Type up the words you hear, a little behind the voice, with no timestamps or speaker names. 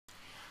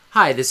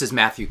Hi, this is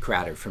Matthew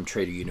Cratter from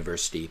Trader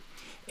University,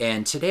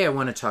 and today I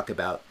want to talk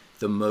about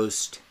the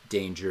most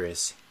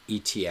dangerous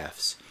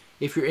ETFs.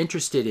 If you're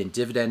interested in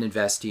dividend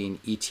investing,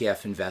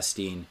 ETF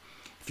investing,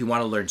 if you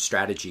want to learn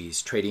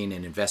strategies, trading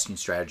and investing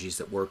strategies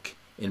that work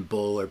in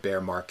bull or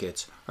bear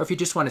markets, or if you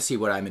just want to see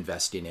what I'm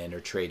investing in or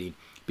trading,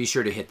 be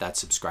sure to hit that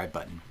subscribe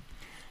button.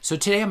 So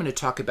today I'm going to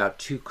talk about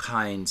two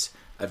kinds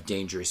of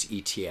dangerous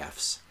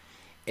ETFs.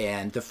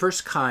 And the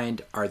first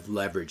kind are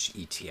leveraged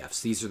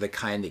ETFs. These are the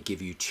kind that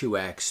give you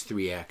 2x,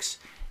 3x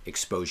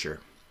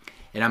exposure.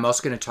 And I'm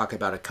also going to talk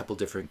about a couple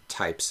different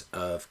types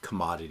of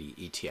commodity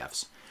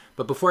ETFs.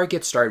 But before I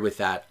get started with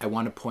that, I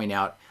want to point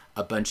out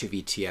a bunch of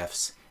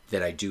ETFs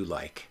that I do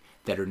like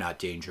that are not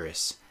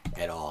dangerous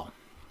at all,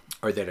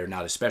 or that are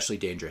not especially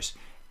dangerous.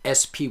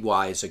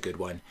 SPY is a good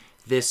one.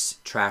 This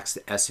tracks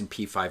the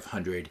S&P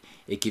 500.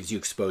 It gives you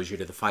exposure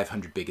to the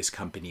 500 biggest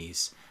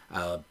companies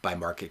by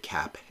market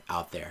cap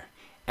out there.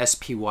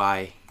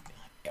 SPY,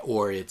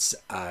 or its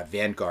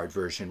Vanguard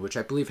version, which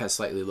I believe has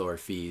slightly lower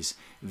fees,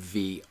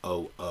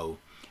 VOO.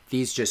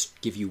 These just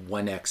give you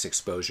 1x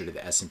exposure to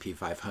the S&P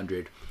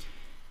 500.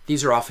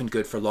 These are often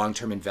good for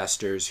long-term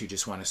investors who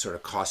just want to sort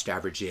of cost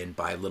average in,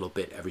 buy a little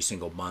bit every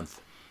single month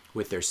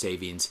with their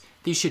savings.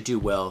 These should do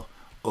well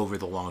over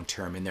the long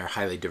term, and they're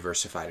highly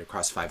diversified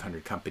across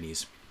 500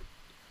 companies.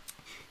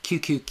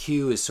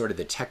 QQQ is sort of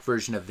the tech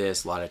version of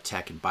this, a lot of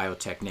tech and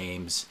biotech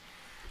names.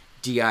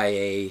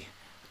 DIA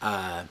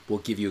will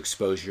give you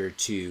exposure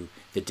to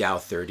the Dow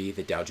 30,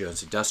 the Dow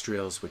Jones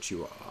Industrials, which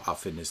you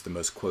often is the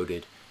most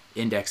quoted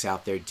index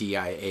out there.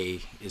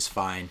 DIA is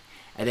fine.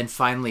 And then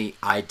finally,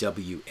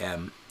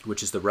 IWM,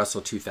 which is the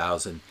Russell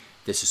 2000.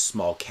 This is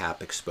small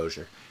cap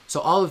exposure. So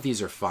all of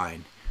these are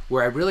fine.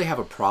 Where I really have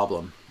a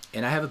problem,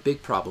 and I have a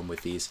big problem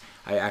with these,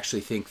 I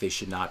actually think they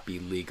should not be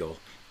legal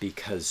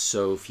because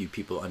so few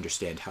people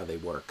understand how they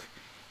work.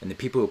 And the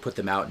people who put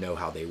them out know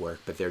how they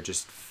work, but they're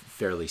just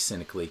fairly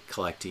cynically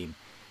collecting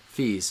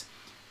fees.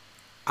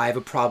 I have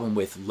a problem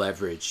with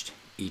leveraged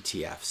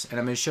ETFs, and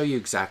I'm going to show you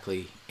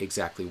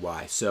exactly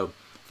why. So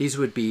these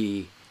would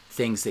be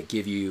things that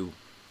give you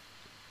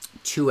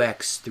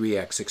 2x,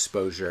 3x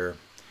exposure,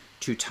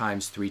 2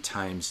 times, 3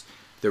 times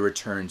the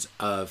returns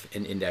of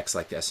an index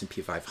like the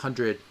S&P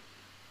 500,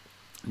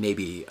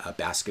 maybe a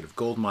basket of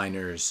gold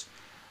miners,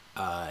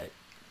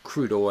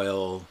 crude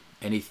oil,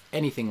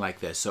 anything like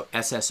this. So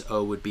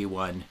SSO would be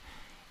one,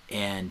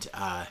 and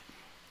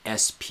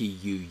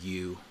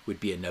SPUU would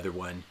be another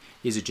one.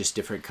 These are just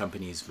different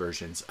companies'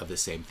 versions of the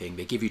same thing.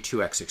 They give you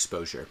 2x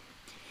exposure.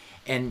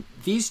 And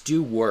these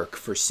do work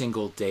for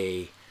single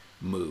day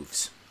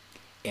moves.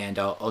 And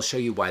I'll show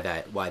you why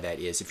that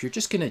is. If you're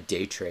just going to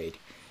day trade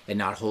and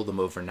not hold them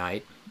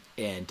overnight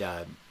and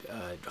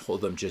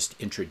hold them just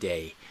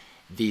intraday,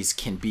 these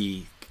can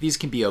be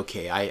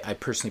okay. I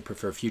personally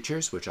prefer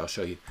futures, which I'll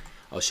show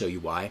you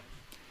why.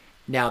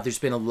 Now, there's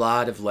been a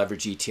lot of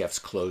leverage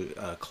ETFs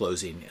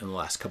closing in the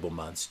last couple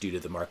months due to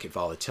the market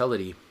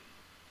volatility.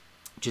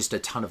 Just a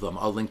ton of them.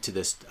 I'll link to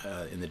this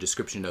in the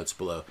description notes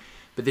below.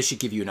 But this should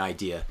give you an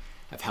idea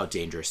of how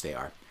dangerous they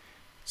are.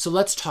 So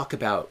let's talk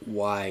about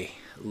why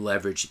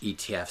leverage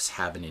ETFs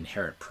have an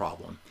inherent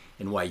problem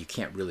and why you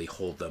can't really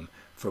hold them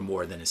for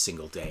more than a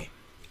single day.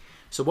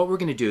 So what we're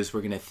going to do is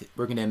we're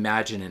going to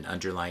imagine an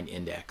underlying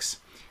index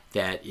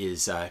that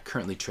is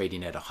currently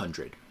trading at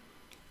 100.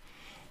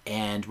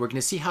 And we're going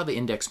to see how the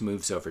index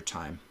moves over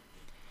time.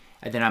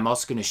 And then I'm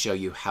also going to show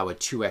you how a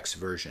 2x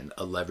version,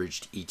 a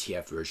leveraged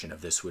ETF version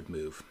of this would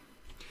move.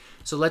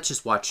 So let's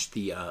just watch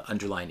the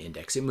underlying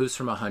index. It moves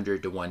from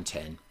 100 to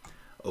 110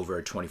 over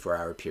a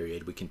 24-hour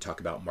period. We can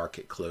talk about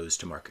market close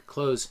to market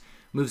close.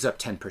 Moves up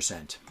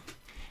 10%.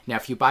 Now,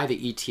 if you buy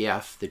the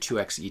ETF, the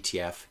 2x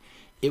ETF,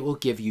 it will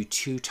give you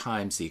 2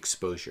 times the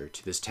exposure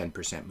to this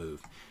 10%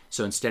 move.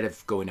 So instead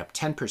of going up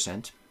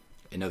 10%,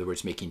 in other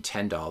words, making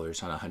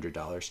 $10 on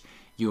 $100,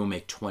 you will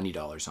make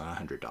 $20 on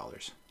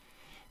 $100.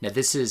 Now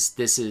this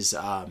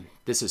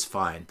is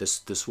fine.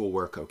 This will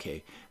work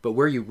okay. But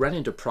where you run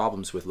into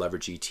problems with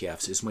leverage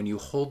ETFs is when you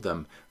hold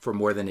them for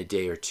more than a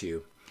day or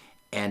two,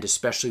 and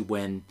especially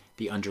when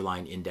the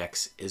underlying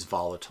index is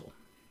volatile.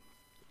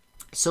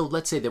 So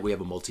let's say that we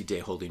have a multi-day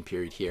holding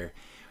period here.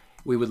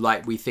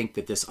 We think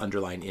that this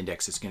underlying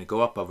index is going to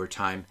go up over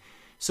time,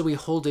 so we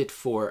hold it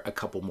for a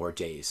couple more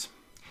days.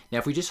 Now,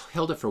 if we just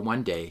held it for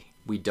one day,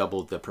 we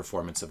doubled the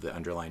performance of the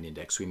underlying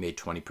index. We made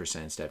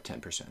 20% instead of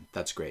 10%.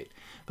 That's great.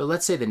 But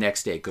let's say the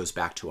next day it goes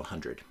back to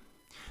 100.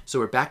 So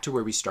we're back to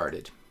where we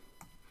started.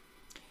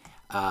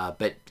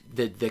 But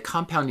the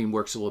compounding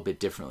works a little bit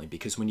differently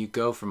because when you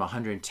go from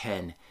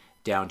 110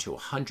 down to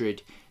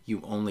 100,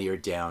 you only are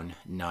down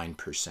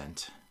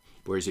 9%.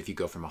 Whereas if you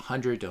go from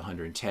 100 to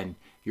 110,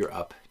 you're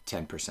up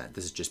 10%.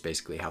 This is just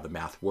basically how the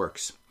math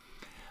works.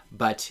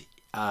 But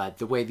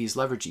the way these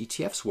leverage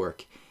ETFs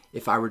work,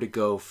 if I were to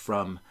go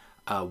from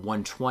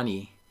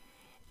 120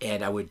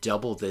 and I would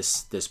double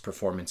this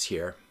performance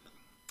here,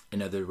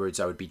 in other words,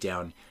 I would be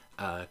down,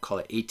 call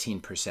it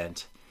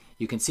 18%,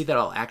 you can see that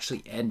I'll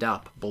actually end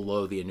up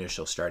below the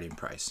initial starting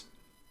price.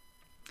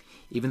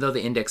 Even though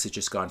the index has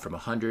just gone from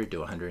 100 to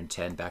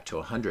 110 back to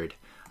 100,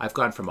 I've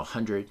gone from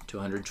 100 to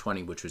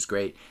 120, which was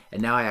great,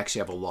 and now I actually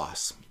have a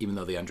loss, even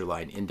though the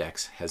underlying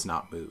index has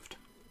not moved.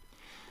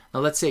 Now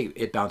let's say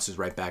it bounces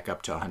right back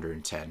up to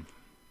 110.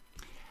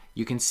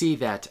 You can see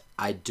that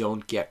I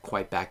don't get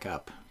quite back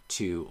up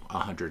to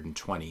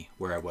 120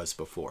 where I was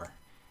before,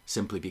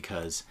 simply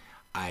because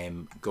I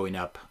am going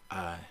up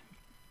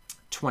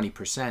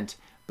 20%,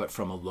 but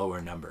from a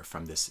lower number,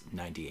 from this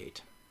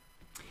 98.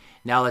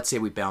 Now let's say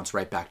we bounce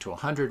right back to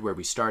 100 where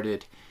we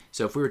started.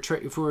 So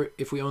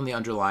if we own the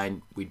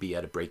underlying, we'd be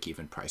at a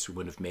break-even price. We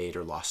wouldn't have made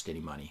or lost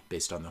any money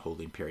based on the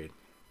holding period.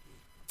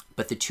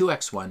 But the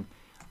 2x one,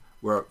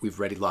 we've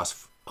already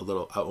lost a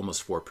little,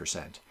 almost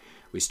 4%.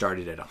 We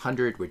started at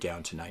 100, we're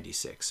down to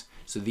 96.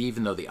 So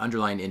even though the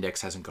underlying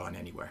index hasn't gone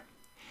anywhere.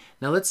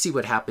 Now let's see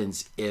what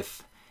happens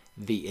if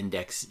the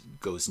index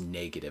goes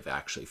negative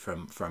actually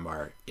from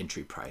our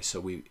entry price. So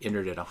we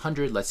entered at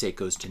 100, let's say it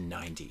goes to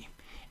 90.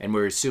 And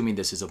we're assuming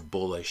this is a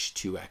bullish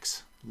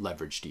 2x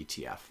leveraged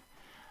ETF.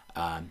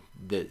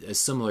 A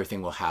similar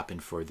thing will happen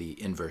for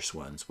the inverse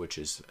ones, which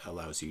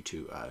allows you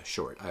to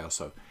short. I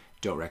also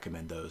don't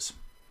recommend those.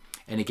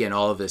 And again,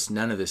 all of this,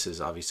 none of this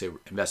is obviously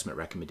investment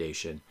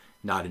recommendation,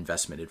 not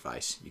investment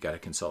advice. You got to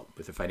consult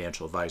with a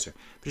financial advisor.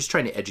 But just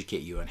trying to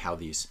educate you on how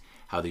these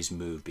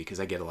move, because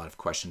I get a lot of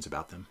questions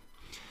about them.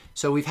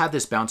 So we've had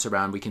this bounce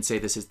around. We can say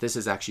this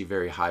is actually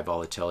very high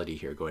volatility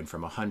here, going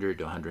from 100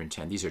 to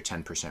 110. These are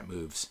 10%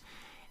 moves.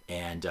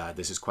 And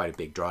this is quite a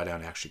big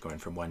drawdown, actually going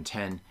from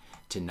 110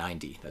 to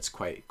 90. That's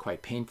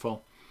quite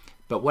painful.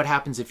 But what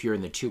happens if you're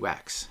in the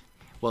 2x?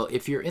 Well,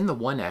 if you're in the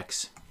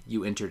 1x,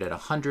 you entered at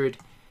 100,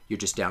 you're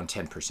just down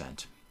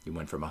 10%. You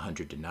went from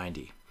 100 to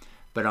 90.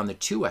 But on the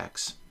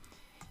 2x,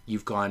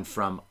 you've gone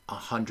from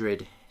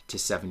 100 to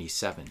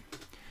 77.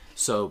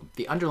 So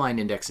the underlying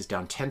index is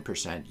down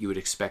 10%. You would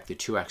expect the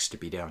 2x to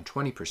be down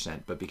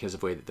 20%, but because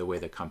of the way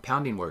the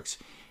compounding works,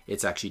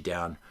 it's actually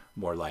down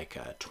more like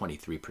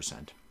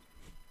 23%.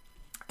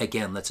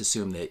 Again, let's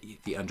assume that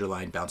the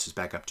underlying bounces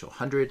back up to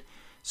 100.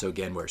 So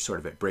again, we're sort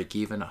of at break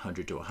even,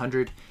 100 to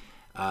 100.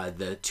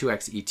 The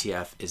 2x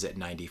ETF is at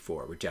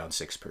 94. We're down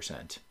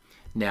 6%.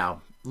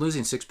 Now,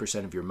 losing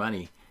 6% of your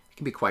money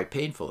can be quite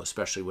painful,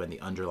 especially when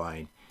the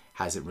underlying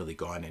hasn't really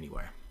gone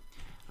anywhere.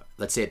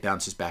 Let's say it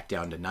bounces back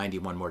down to 90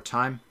 one more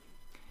time.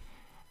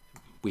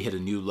 We hit a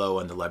new low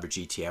on the leverage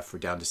ETF. We're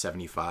down to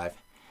 75.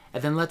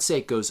 And then let's say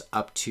it goes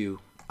up to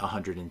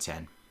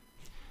 110.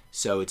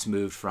 So it's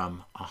moved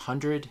from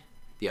 100.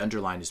 The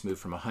underlying has moved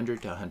from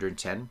 100 to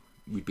 110.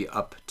 We'd be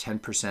up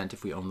 10%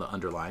 if we own the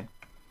underlying.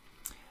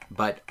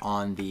 But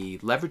on the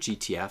leverage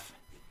ETF,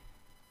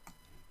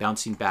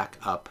 bouncing back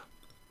up,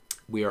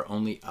 we are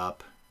only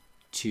up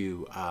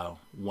to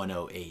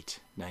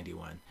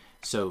 108.91.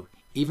 So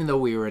even though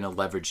we were in a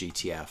leverage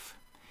ETF,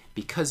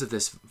 because of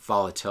this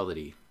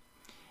volatility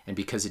and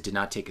because it did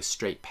not take a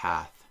straight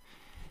path,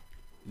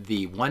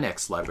 the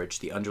 1x leverage,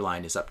 the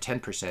underlying, is up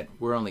 10%.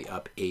 We're only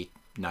up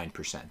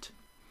 8-9%,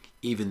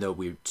 even though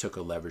we took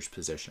a leveraged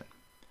position.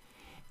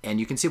 And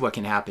you can see what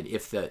can happen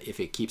if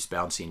it keeps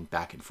bouncing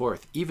back and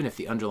forth. Even if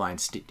the underlying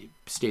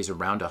stays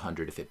around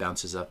 100, if it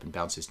bounces up and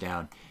bounces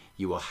down,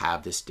 you will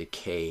have this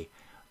decay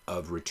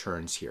of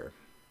returns here.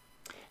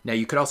 Now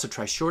you could also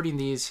try shorting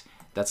these.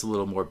 That's a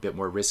little bit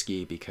more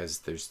risky,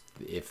 because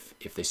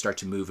if they start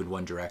to move in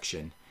one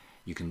direction,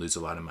 you can lose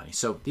a lot of money.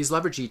 So these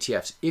leverage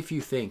ETFs, if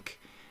you think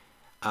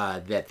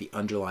that the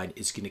underlying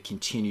is going to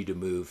continue to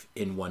move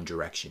in one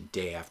direction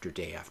day after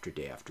day after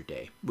day after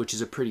day, which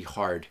is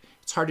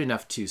it's hard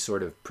enough to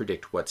sort of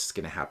predict what's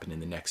going to happen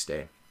in the next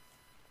day.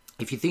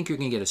 If you think you're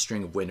going to get a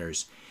string of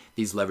winners,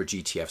 these leverage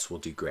ETFs will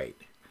do great.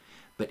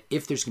 But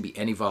if there's going to be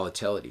any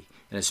volatility,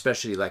 and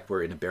especially like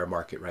we're in a bear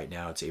market right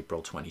now, it's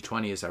April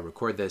 2020 as I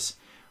record this,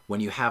 when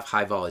you have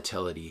high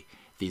volatility,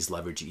 these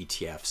leverage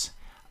ETFs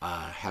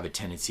have a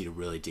tendency to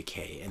really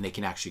decay, and they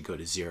can actually go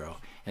to zero.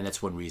 And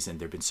that's one reason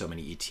there have been so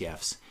many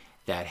ETFs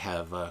that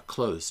have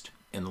closed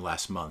in the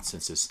last month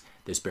since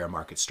this bear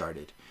market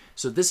started.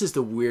 So this is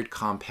the weird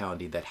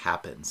compounding that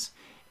happens,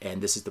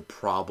 and this is the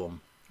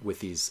problem with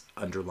these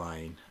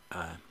underlying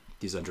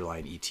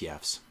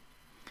ETFs.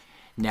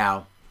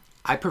 Now,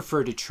 I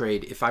prefer to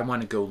trade, if I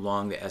want to go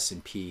long the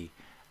S&P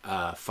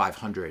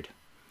 500,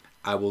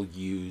 I will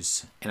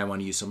use, and I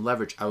want to use some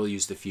leverage, I will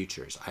use the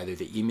futures, either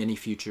the E-mini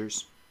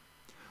futures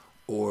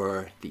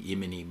or the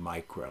E-mini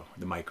micro,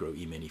 the micro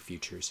E-mini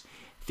futures.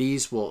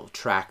 These will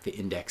track the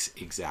index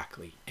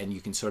exactly, and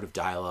you can sort of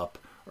dial up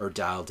or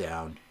dial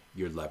down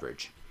your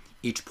leverage.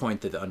 Each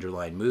point that the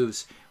underlying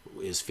moves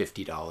is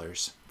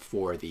 $50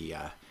 for the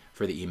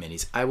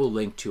E-minis.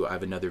 I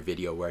have another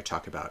video where I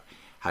talk about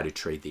how to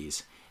trade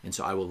these, and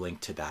so I will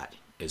link to that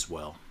as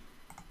well.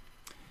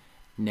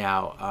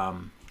 Now,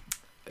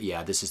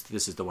 yeah, this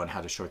is the one,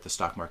 how to short the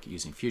stock market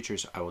using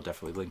futures. I will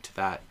definitely link to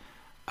that.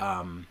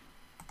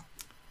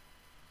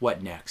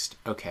 What next?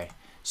 Okay,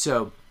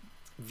 so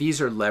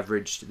these are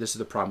leveraged. This is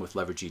the problem with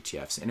leverage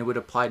ETFs, and it would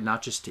apply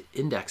not just to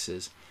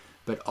indexes,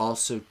 but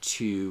also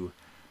to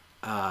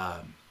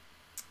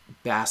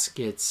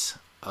baskets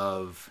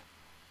of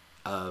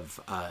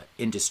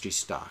industry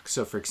stocks.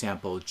 So for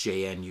example,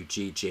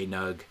 JNUG,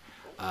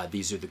 JNUG,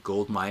 these are the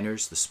gold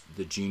miners,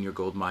 the junior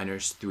gold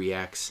miners.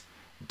 3X,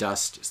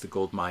 Dust is the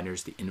gold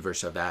miners, the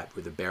inverse of that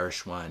with a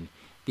bearish one.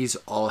 These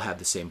all have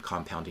the same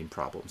compounding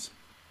problems.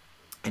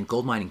 And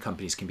gold mining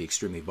companies can be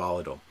extremely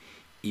volatile,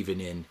 even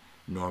in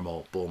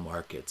normal bull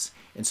markets.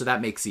 And so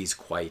that makes these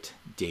quite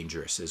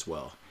dangerous as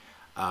well.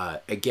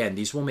 Again,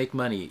 these will make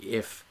money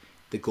if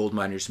the gold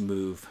miners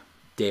move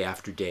day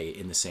after day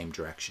in the same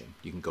direction.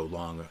 You can go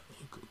long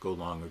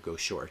or go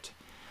short.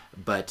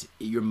 But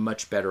you're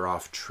much better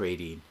off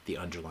trading the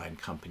underlying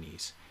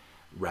companies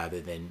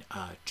rather than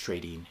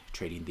trading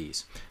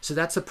these. So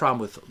that's the problem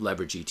with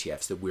leverage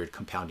ETFs, the weird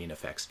compounding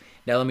effects.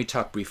 Now let me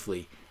talk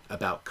briefly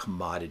about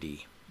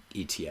commodity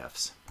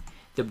ETFs.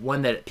 The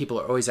one that people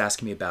are always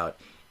asking me about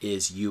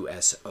is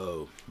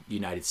USO,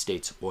 United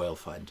States Oil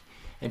Fund.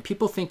 And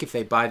people think if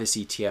they buy this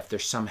ETF, they're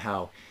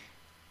somehow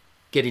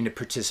getting to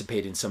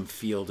participate in some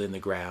field in the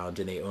ground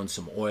and they own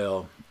some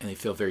oil, and they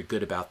feel very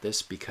good about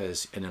this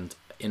because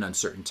in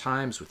uncertain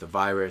times with the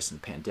virus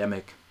and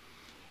pandemic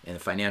and the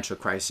financial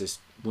crisis,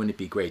 wouldn't it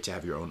be great to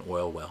have your own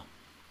oil well?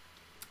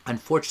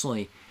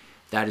 Unfortunately,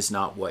 that is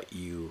not what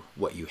you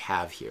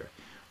have here.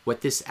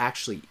 What this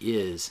actually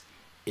is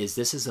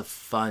this is a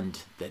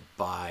fund that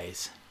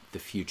buys the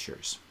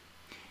futures.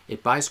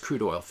 It buys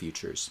crude oil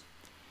futures,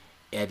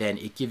 and then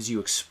it gives you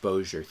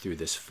exposure through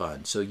this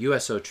fund. So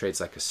USO trades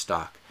like a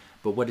stock,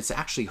 but what it's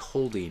actually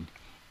holding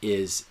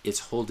is it's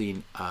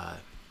holding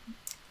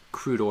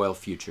crude oil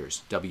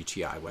futures,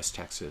 WTI, West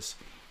Texas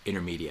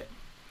Intermediate.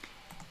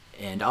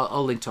 And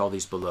I'll link to all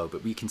these below,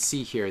 but we can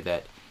see here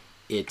that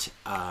it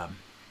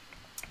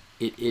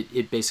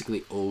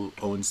basically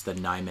owns the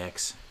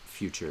NYMEX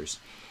futures.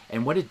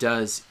 And what it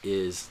does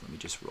is, let me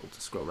just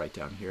scroll right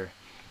down here.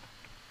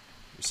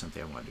 There's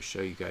something I wanted to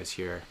show you guys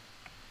here.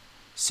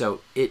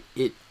 So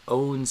it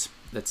owns,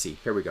 let's see,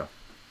 here we go.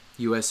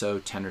 USO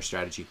tenor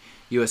strategy.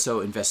 USO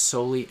invests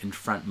solely in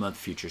front month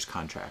futures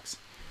contracts.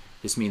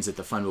 This means that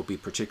the fund will be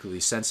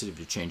particularly sensitive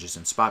to changes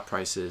in spot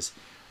prices,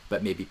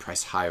 but may be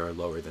priced higher or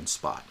lower than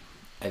spot.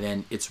 And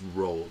then it's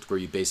rolled, where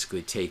you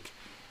basically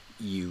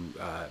you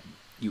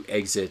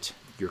exit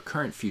your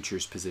current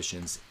futures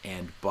positions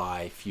and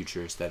buy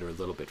futures that are a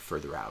little bit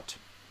further out.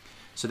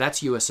 So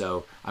that's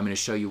USO. I'm going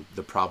to show you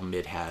the problem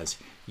it has.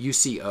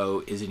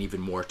 UCO is an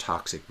even more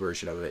toxic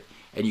version of it,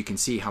 and you can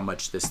see how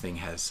much this thing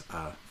has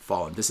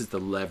fallen. This is the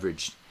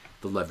leverage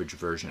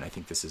version. I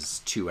think this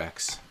is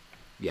 2x.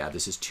 Yeah,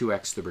 this is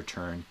 2x the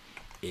return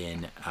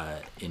in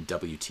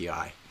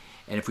WTI.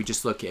 And if we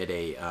just look at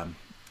a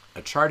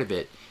chart of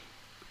it,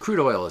 crude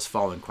oil has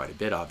fallen quite a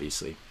bit,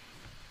 obviously,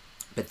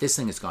 but this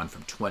thing has gone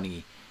from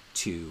 20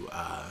 to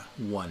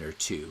 1 or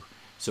 2,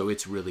 so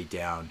it's really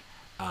down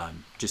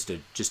just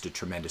a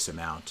tremendous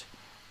amount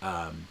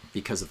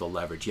because of the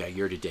leverage. Yeah,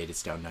 year to date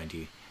it's down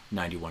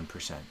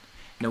 91%.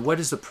 Now, what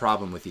is the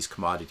problem with these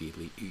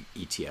commodity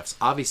ETFs?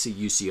 Obviously,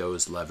 UCO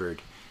is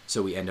levered,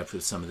 so we end up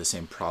with some of the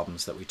same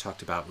problems that we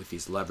talked about with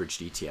these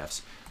leveraged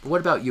ETFs. But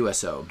what about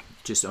USO?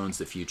 It just owns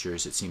the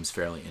futures. It seems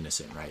fairly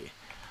innocent, right?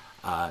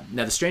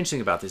 Now, the strange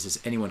thing about this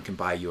is anyone can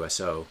buy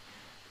USO,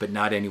 but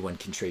not anyone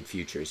can trade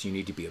futures. You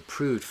need to be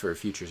approved for a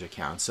futures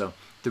account. So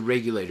the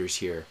regulators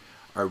here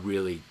are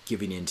really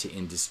giving in to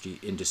industry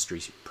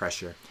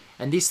pressure.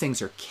 And these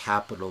things are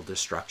capital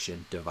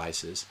destruction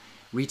devices.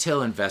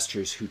 Retail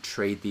investors who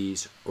trade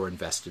these or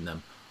invest in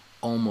them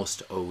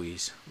almost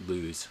always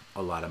lose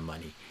a lot of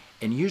money.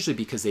 And usually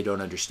because they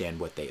don't understand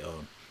what they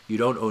own. You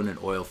don't own an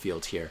oil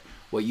field here.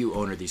 What you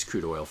own are these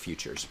crude oil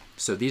futures.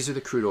 So these are the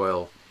crude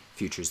oil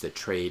futures that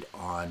trade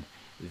on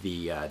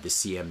the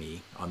CME,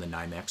 on the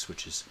NYMEX,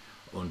 which is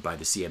owned by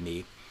the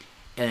CME.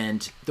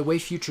 And the way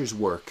futures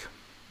work,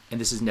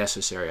 and this is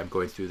necessary, I'm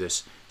going through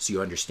this so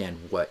you understand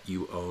what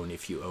you own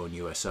if you own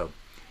USO.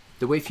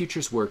 The way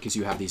futures work is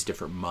you have these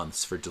different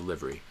months for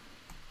delivery.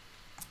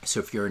 So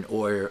if you're an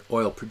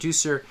oil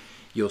producer,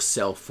 you'll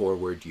sell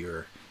forward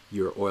your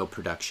oil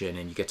production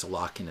and you get to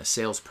lock in a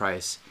sales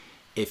price.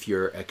 If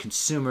you're a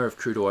consumer of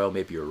crude oil,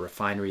 maybe you're a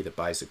refinery that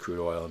buys the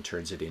crude oil and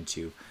turns it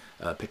into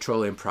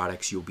petroleum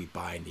products, you'll be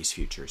buying these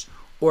futures.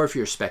 Or if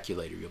you're a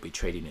speculator, you'll be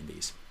trading in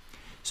these.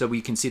 So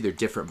we can see they're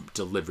different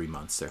delivery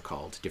months, they're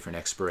called, different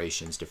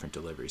expirations, different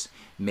deliveries.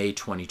 May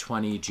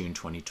 2020, June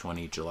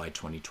 2020, July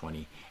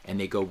 2020, and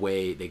they go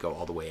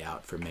all the way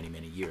out for many,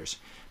 many years.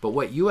 But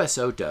what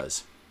USO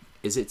does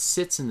is it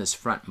sits in this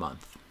front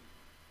month,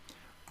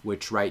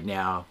 which right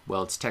now,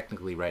 well, it's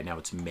technically right now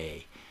it's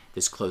May.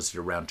 This closed at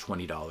around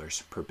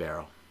 $20 per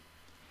barrel.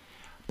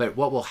 But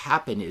what will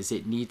happen is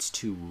it needs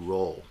to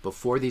roll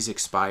before these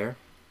expire,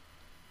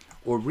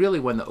 or really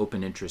when the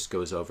open interest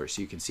goes over.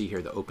 So you can see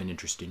here the open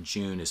interest in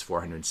June is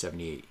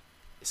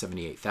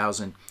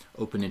 478,000.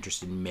 Open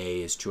interest in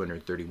May is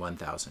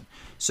 231,000.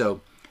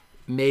 So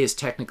May is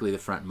technically the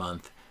front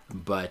month,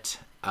 but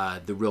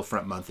the real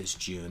front month is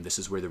June. This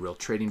is where the real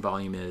trading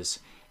volume is,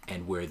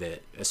 and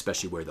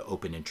especially where the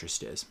open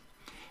interest is.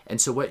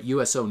 And so what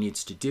USO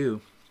needs to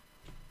do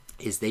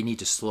is they need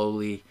to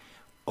slowly,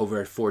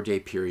 over a 4-day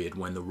period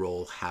when the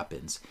roll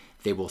happens,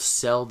 they will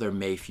sell their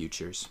May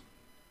futures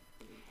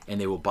and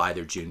they will buy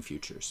their June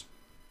futures.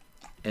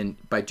 And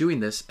by doing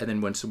this, and then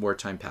when some more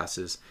time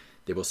passes,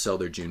 they will sell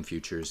their June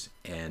futures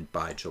and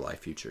buy July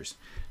futures.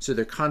 So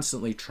they're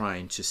constantly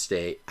trying to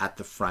stay at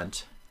the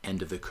front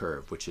end of the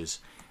curve, which is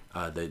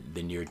the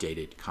near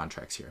dated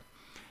contracts here.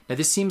 Now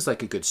this seems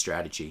like a good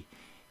strategy,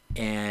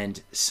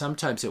 and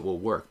sometimes it will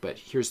work, but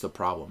here's the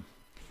problem.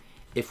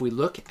 If we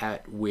look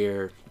at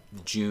where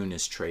June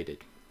is traded,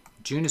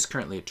 June is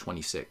currently at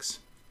 26.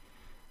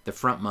 The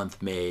front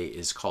month May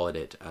is, call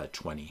it at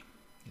 20.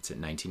 It's at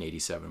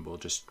 1987. We'll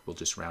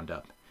just round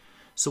up.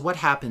 So what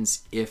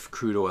happens if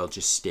crude oil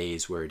just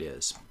stays where it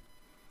is?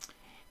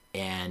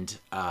 And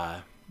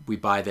we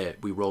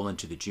roll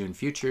into the June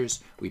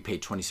futures, we pay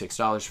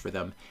 $26 for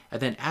them,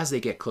 and then as they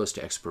get close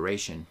to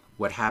expiration,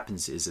 what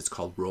happens is it's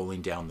called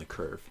rolling down the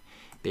curve.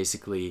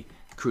 Basically,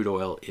 crude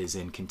oil is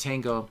in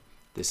contango,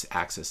 this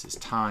axis is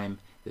time,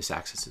 this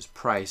axis is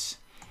price.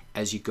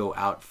 As you go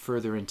out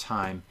further in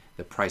time,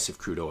 the price of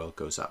crude oil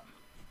goes up.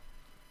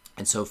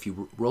 And so if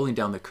you rolling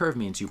down the curve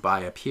means you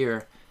buy up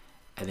here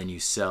and then you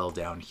sell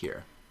down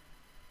here.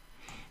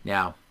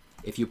 Now,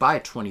 if you buy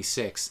at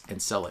 26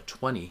 and sell at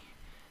 20,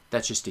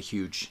 that's a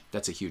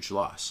huge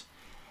loss.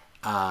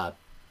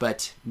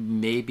 But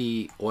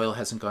maybe oil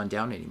hasn't gone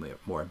down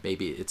anymore.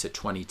 Maybe it's at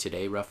 20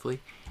 today roughly,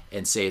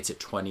 and say it's at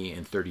 20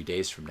 in 30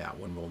 days from now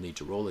when we'll need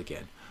to roll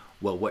again.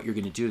 Well, what you're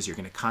going to do is you're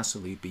going to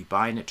constantly be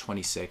buying at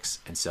 26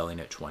 and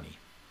selling at 20.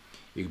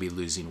 You're going to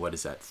be losing, what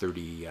is that,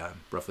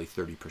 roughly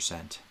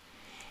 30%.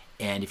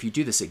 And if you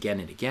do this again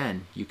and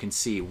again, you can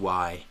see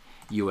why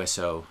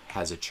USO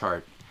has a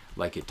chart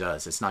like it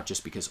does. It's not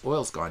just because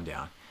oil's gone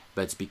down,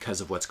 but it's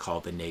because of what's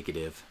called the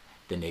negative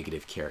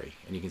carry.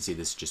 And you can see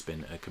this has just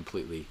been a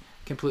completely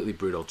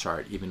brutal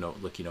chart, even though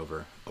looking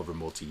over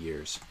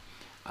multi-years.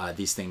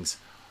 These things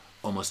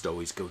almost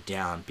always go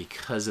down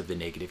because of the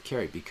negative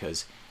carry,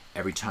 because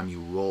every time you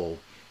roll,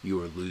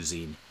 you are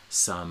losing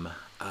some,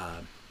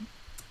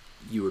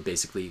 you're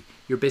basically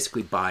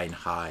buying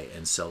high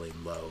and selling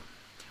low,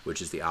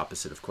 which is the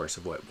opposite, of course,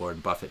 of what Warren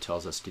Buffett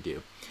tells us to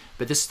do.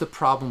 But this is the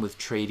problem with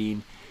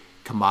trading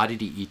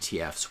commodity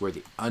ETFs, where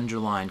the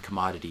underlying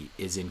commodity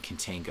is in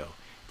contango.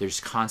 There's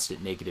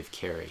constant negative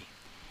carry.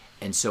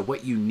 And so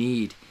what you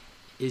need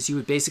is you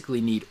would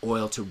basically need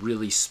oil to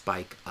really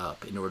spike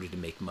up in order to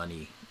make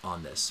money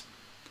on this.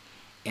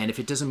 And if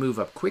it doesn't move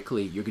up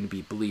quickly, you're going to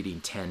be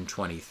bleeding 10,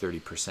 20,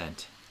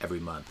 30% every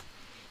month.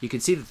 You can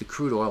see that the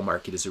crude oil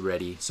market is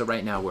already, so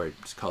right now we're,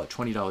 let's call it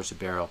 $20 a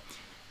barrel.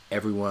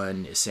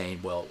 Everyone is saying,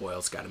 well,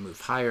 oil's got to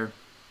move higher.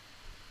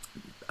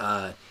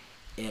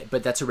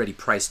 But that's already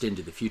priced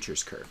into the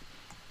futures curve.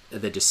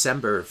 The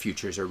December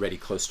futures are already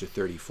close to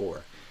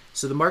 34.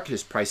 So the market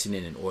is pricing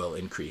in an oil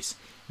increase.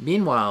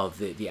 Meanwhile,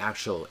 the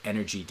actual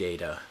energy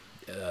data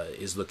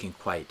is looking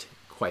quite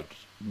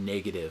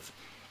negative.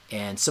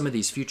 And some of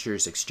these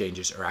futures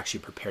exchanges are actually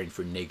preparing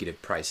for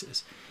negative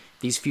prices.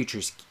 These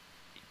futures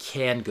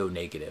can go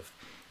negative.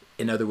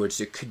 In other words,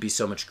 there could be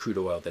so much crude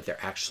oil that they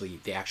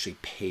actually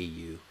pay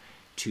you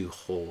to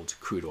hold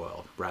crude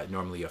oil. Right?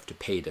 Normally you have to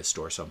pay to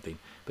store something,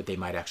 but they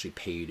might actually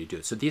pay you to do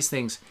it. So these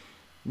things,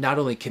 not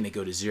only can they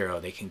go to zero,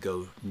 they can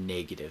go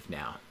negative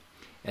now.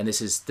 And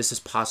this is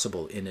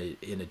possible in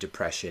a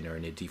depression or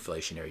in a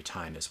deflationary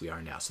time as we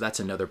are now. So that's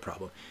another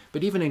problem.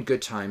 But even in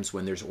good times,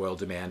 when there's oil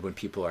demand, when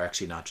people are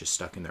actually not just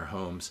stuck in their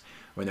homes,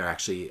 when they're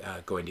actually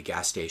going to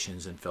gas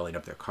stations and filling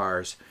up their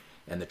cars,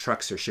 and the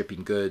trucks are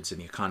shipping goods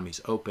and the economy's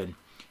open,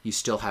 you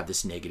still have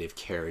this negative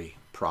carry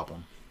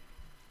problem.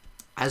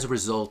 As a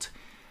result,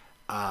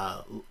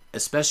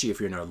 especially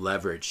if you're in a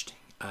leveraged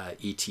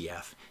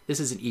ETF, this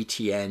is an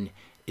ETN.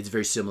 It's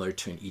very similar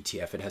to an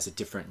ETF. It has a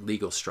different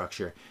legal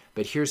structure,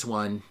 but here's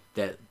one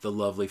that the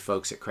lovely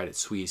folks at Credit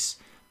Suisse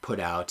put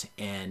out,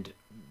 and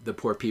the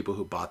poor people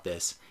who bought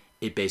this,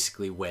 it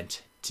basically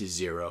went to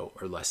zero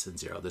or less than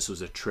zero. This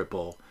was a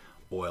triple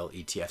oil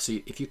ETF. So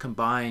if you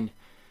combine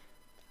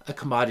a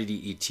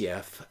commodity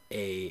ETF,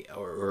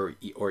 or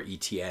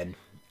ETN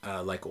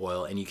like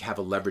oil, and you have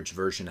a leveraged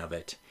version of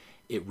it,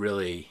 it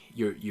really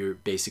you're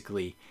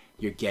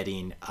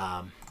getting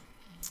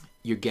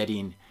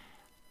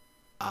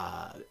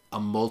a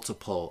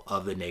multiple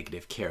of the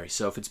negative carry.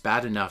 So if it's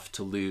bad enough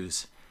to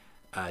lose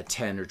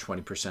 10 or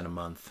 20% a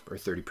month or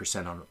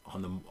 30%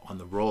 on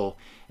the roll,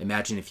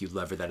 imagine if you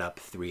lever that up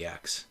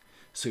 3x.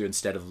 So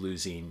instead of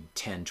losing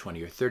 10,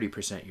 20, or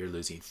 30%, you're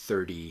losing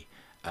 30,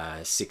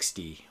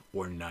 60,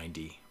 or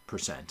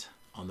 90%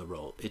 on the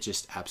roll.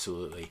 It's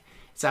absolutely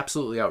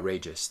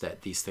outrageous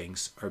that these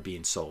things are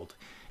being sold.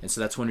 And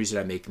so that's one reason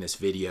I'm making this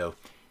video.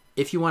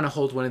 If you want to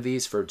hold one of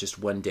these for just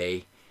one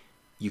day,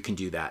 you can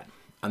do that.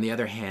 On the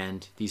other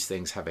hand, these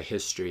things have a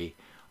history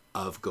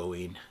of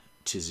going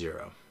to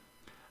zero.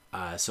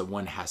 So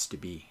one has to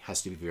be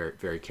very,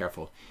 very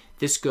careful.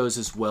 This goes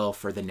as well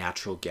for the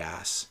natural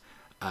gas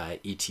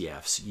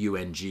ETFs,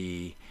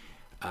 UNG,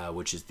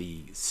 which is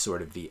the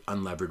sort of the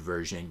unlevered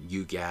version,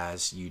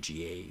 UGAZ,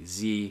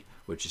 UGAZ,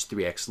 which is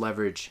 3x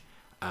leverage,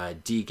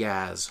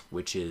 DGAZ,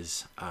 which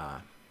is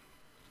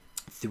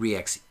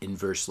 3x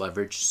inverse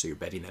leverage, so you're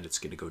betting that it's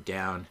going to go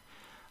down.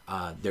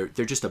 They're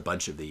just a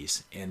bunch of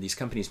these, and these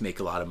companies make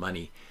a lot of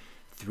money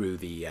through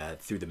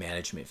the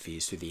management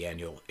fees, through the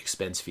annual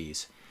expense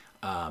fees,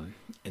 and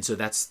so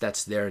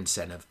that's their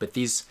incentive. But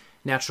these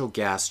natural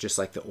gas, just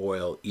like the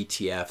oil,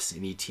 ETFs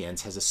and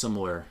ETNs, has a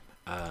similar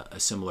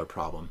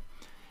problem.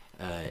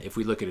 If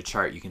we look at a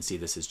chart, you can see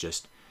this has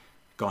just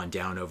gone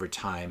down over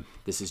time.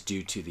 This is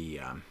due to the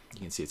you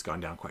can see it's gone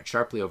down quite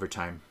sharply over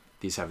time.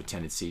 These have a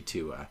tendency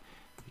to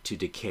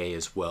decay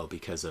as well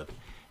because of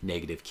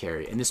negative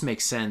carry, and this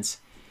makes sense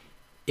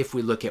if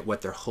we look at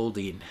what they're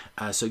holding.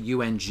 So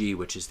UNG,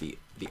 which is the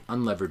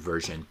unlevered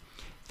version,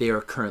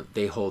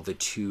 they hold the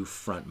 2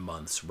 front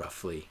months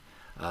roughly.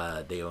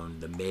 They own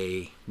the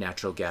May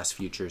natural gas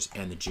futures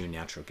and the June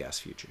natural gas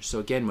futures. So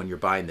again, when you're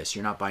buying this,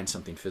 you're not buying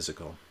something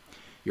physical.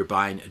 You're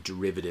buying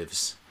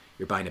derivatives.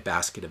 You're buying a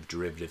basket of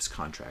derivatives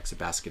contracts, a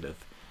basket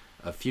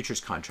of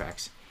futures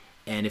contracts.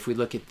 And if we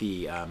look at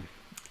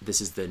this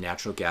is the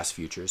natural gas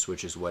futures,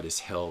 which is what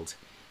is held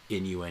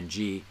in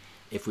UNG.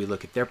 If we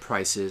look at their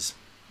prices,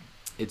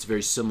 it's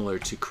very similar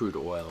to crude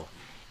oil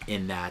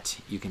in that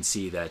you can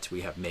see that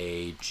we have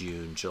May,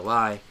 June,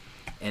 July,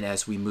 and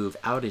as we move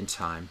out in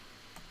time,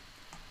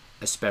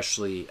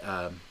 especially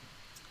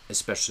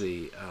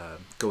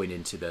going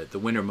into the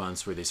winter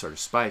months where they sort of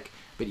spike,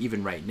 but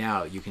even right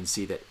now you can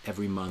see that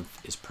every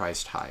month is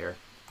priced higher.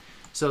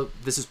 So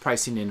this is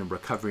pricing in a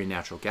recovery in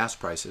natural gas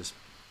prices.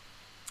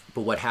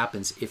 But what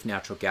happens if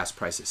natural gas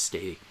prices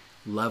stay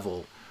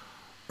level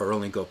or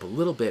only go up a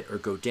little bit or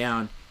go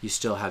down? You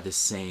still have the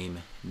same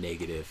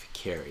negative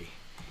carry.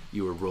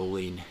 You are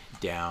rolling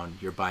down,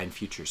 you're buying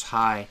futures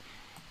high,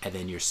 and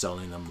then you're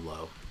selling them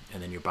low.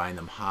 And then you're buying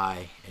them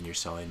high, and you're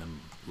selling them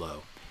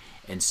low.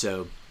 And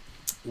so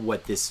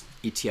what this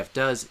ETF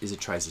does is it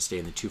tries to stay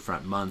in the 2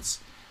 front months,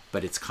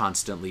 but it's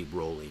constantly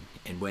rolling.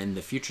 And when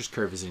the futures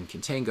curve is in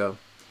contango,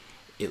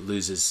 it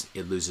loses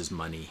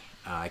money.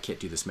 I can't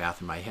do this math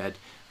in my head,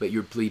 but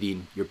you're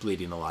bleeding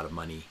a lot of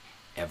money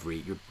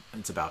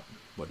it's about,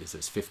 what is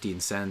this, 15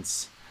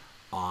 cents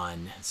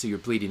on, so you're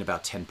bleeding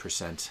about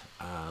 10%,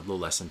 a little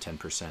less than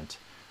 10%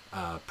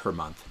 per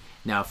month.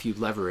 Now, if you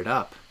lever it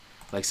up,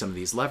 like some of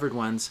these levered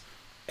ones,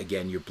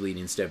 again, you're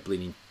bleeding, instead of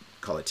bleeding,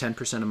 call it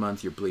 10% a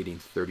month, you're bleeding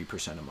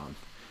 30% a month.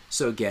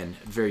 So again,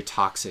 very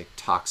toxic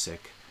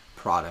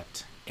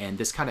product. And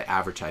this kind of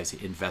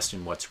advertising, invest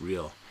in what's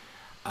real.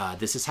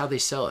 This is how they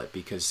sell it,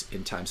 because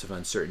in times of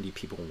uncertainty,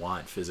 people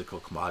want physical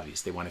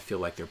commodities. They want to feel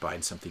like they're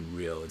buying something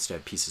real instead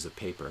of pieces of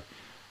paper.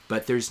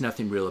 But there's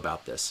nothing real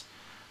about this.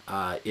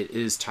 It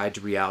is tied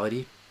to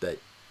reality, but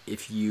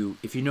if you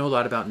know a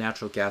lot about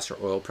natural gas or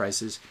oil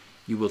prices,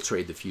 you will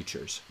trade the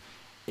futures.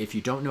 If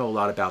you don't know a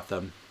lot about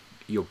them,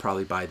 you'll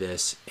probably buy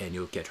this and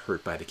you'll get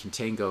hurt by the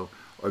contango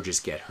or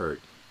just get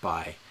hurt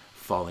by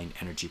falling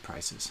energy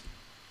prices.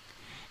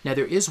 Now,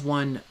 there is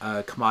one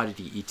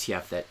commodity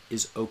ETF that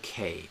is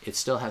okay. It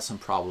still has some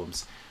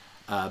problems,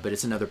 but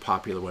it's another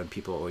popular one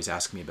people always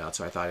ask me about,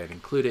 so I thought I'd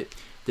include it.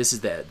 This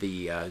is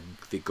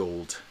the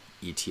gold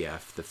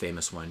ETF, the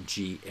famous one,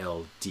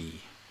 GLD.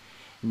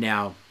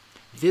 Now,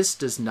 this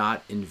does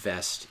not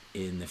invest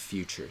in the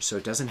future, so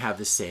it doesn't have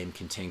the same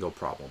contango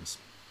problems.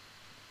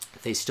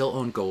 They still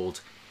own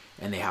gold,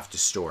 and they have to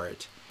store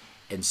it,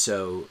 and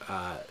so,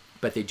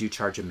 but they do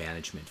charge a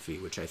management fee,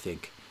 which I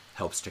think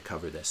helps to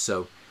cover this.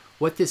 So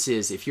what this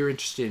is, if you're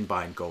interested in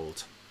buying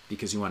gold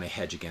because you want to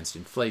hedge against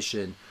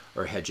inflation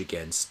or hedge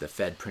against the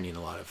Fed printing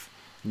a lot of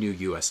new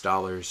US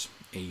dollars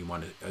and you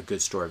want a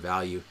good store of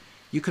value,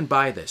 you can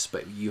buy this,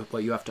 but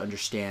what you have to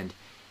understand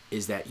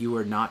is that you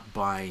are not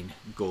buying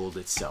gold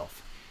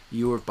itself.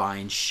 You are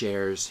buying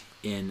shares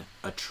in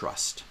a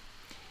trust.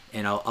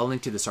 And I'll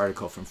link to this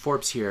article from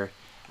Forbes here.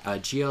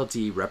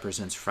 GLD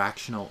represents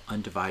fractional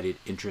undivided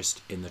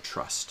interest in the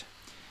trust.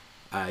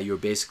 You're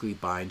basically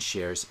buying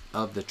shares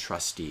of the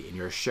trustee, and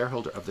you're a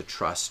shareholder of the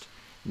trust,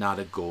 not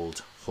a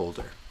gold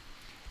holder.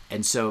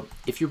 And so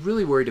if you're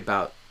really worried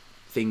about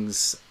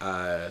things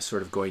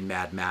sort of going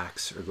Mad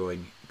Max or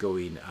going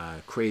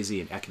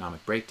crazy in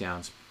economic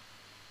breakdowns,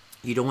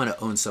 you don't want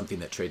to own something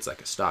that trades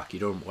like a stock. You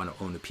don't want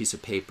to own a piece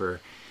of paper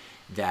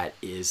that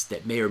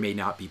may or may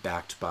not be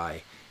backed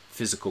by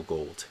physical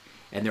gold.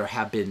 And there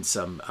have been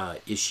some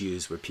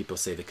issues where people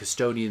say the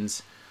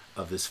custodians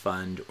of this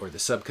fund or the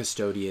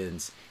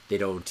sub-custodians,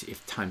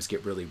 if times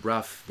get really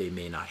rough, they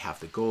may not have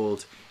the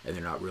gold and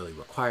they're not really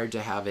required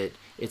to have it.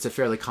 It's a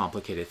fairly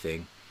complicated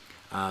thing.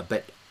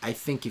 But I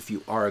think if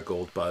you are a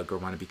gold bug or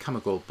want to become a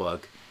gold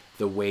bug,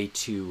 the way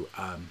to,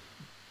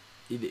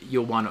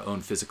 you'll want to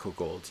own physical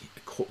gold.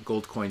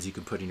 Gold coins you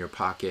can put in your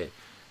pocket,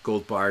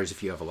 gold bars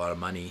if you have a lot of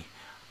money,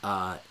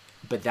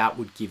 but that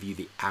would give you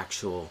the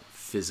actual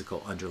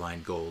physical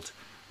underlying gold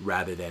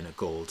rather than a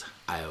gold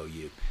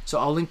IOU. So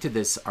I'll link to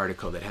this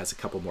article that has a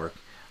couple more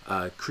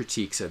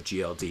critiques of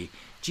GLD.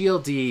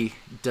 GLD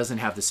doesn't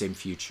have the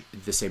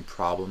same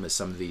problem as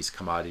some of these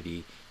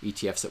commodity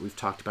ETFs that we've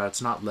talked about.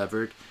 It's not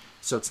levered,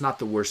 so it's not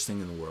the worst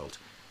thing in the world.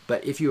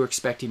 But if you're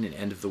expecting an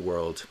end of the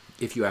world,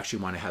 if you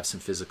actually want to have some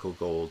physical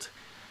gold,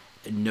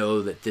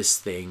 know that this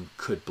thing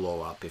could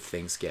blow up if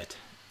things get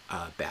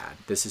bad.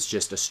 This is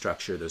just a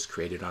structure that was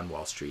created on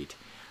Wall Street.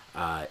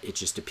 It's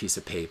just a piece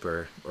of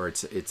paper, or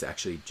it's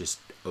actually just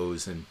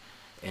O's and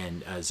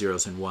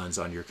zeros and ones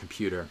on your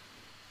computer.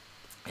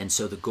 And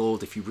so the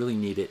gold, if you really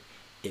need it,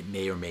 it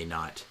may or may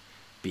not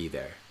be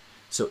there.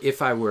 So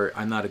if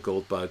I'm not a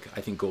gold bug.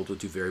 I think gold will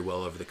do very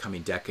well over the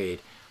coming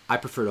decade. I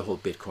prefer to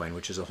hold Bitcoin,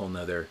 which is a whole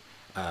nother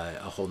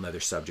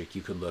subject.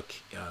 You can look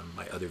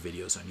my other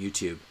videos on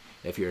YouTube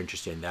if you're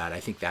interested in that. I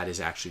think that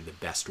is actually the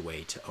best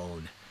way to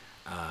own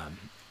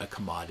a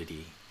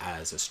commodity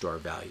as a store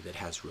of value that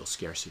has real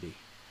scarcity.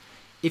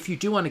 If you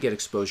do want to get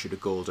exposure to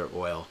gold or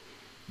oil,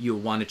 you'll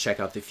want to check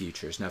out the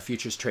futures. Now,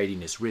 futures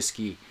trading is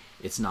risky.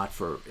 It's not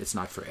for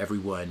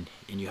everyone,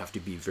 and you have to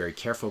be very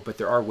careful. But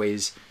there are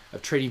ways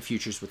of trading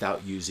futures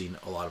without using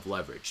a lot of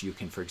leverage. You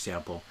can, for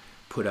example,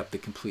 put up the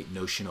complete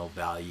notional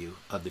value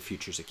of the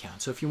futures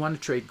account. So if you want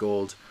to trade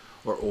gold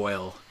or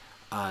oil,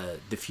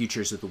 the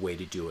futures are the way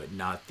to do it,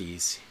 not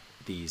these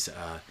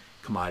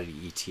commodity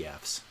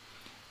ETFs.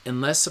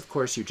 Unless, of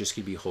course, you're just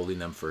going to be holding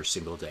them for a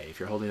single day. If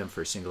you're holding them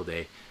for a single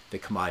day, the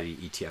commodity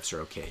ETFs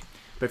are okay.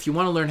 But if you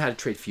want to learn how to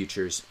trade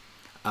futures,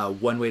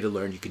 one way to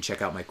learn, you can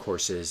check out my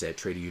courses at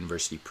Trader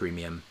University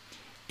Premium.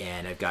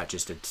 And I've got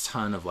just a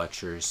ton of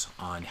lectures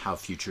on how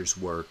futures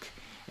work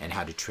and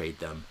how to trade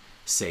them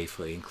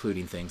safely,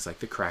 including things like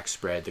the crack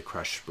spread, the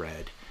crush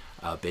spread,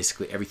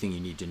 basically everything you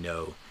need to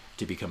know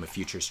to become a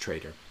futures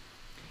trader.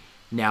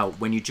 Now,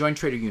 when you join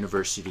Trader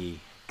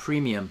University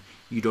Premium,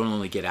 you don't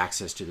only get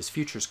access to this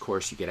futures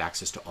course, you get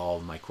access to all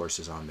of my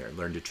courses on there.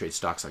 Learn to trade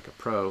stocks like a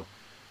pro,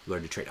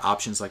 learn to trade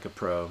options like a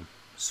pro,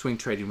 swing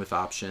trading with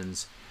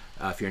options.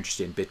 If you're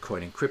interested in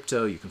Bitcoin and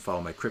crypto, you can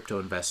follow my crypto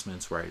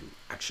investments, where I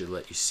actually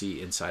let you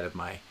see inside of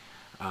my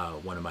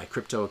one of my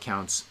crypto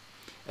accounts,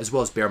 as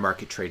well as bear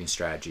market trading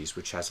strategies,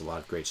 which has a lot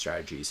of great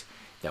strategies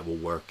that will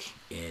work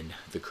in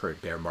the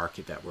current bear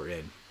market that we're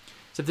in.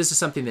 So if this is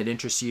something that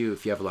interests you,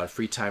 if you have a lot of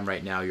free time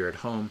right now, you're at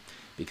home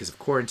because of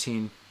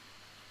quarantine,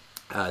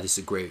 this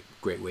is a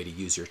great way to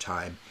use your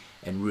time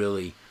and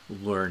really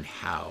learn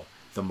how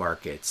the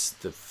markets,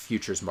 the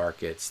futures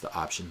markets, the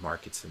option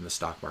markets, and the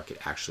stock market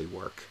actually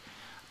work,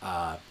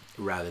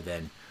 rather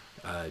than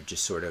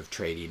just sort of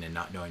trading and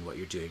not knowing what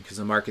you're doing. Because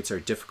the markets are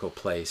a difficult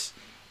place,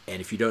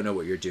 and if you don't know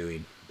what you're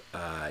doing,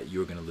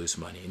 you're going to lose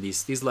money. And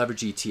these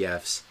leverage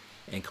ETFs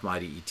and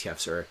commodity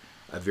ETFs are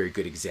a very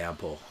good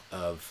example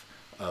of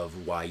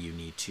why you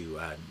need to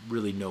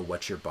really know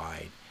what you're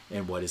buying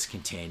and what is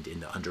contained in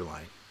the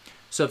underlying.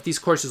 So if these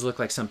courses look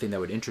like something that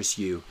would interest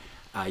you,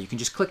 you can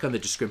just click on the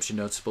description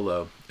notes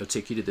below. It'll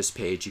take you to this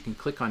page. You can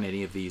click on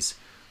any of these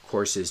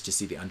courses to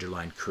see the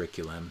underlying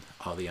curriculum,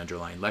 all the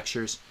underlying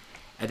lectures,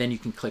 and then you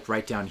can click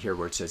right down here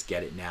where it says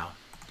Get It Now.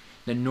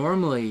 Now,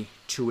 normally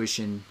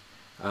tuition,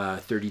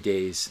 30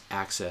 days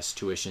access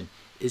tuition,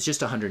 is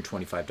just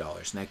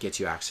 $125, and that gets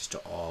you access to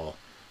all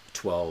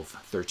 12,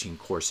 13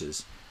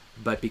 courses.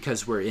 But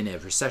because we're in a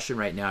recession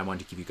right now, I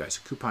wanted to give you guys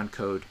a coupon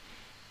code.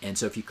 And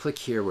so if you click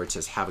here where it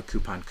says have a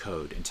coupon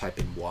code and type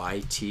in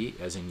YT,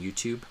 as in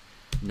YouTube,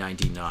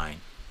 99,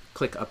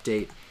 click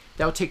update,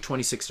 that will take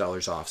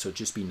 $26 off. So it'll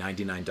just be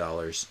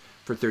 $99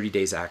 for 30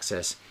 days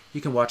access. You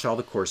can watch all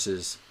the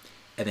courses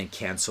and then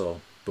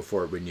cancel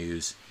before it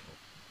renews.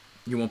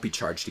 You won't be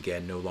charged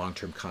again, no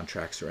long-term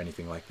contracts or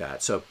anything like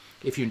that. So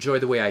if you enjoy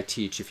the way I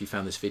teach, if you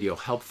found this video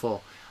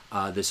helpful,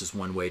 this is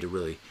one way to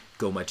really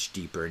go much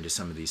deeper into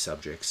some of these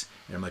subjects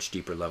at a much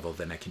deeper level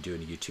than I can do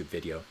in a YouTube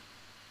video.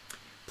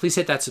 Please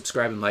hit that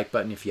subscribe and like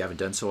button if you haven't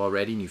done so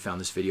already and you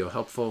found this video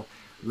helpful.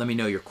 Let me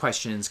know your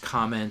questions,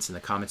 comments in the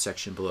comment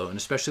section below, and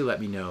especially let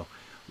me know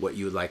what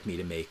you would like me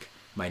to make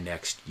my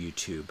next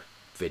YouTube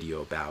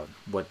video about,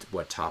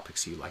 what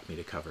topics you'd like me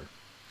to cover.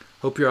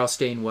 Hope you're all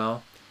staying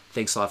well.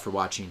 Thanks a lot for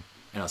watching,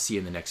 and I'll see you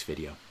in the next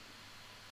video.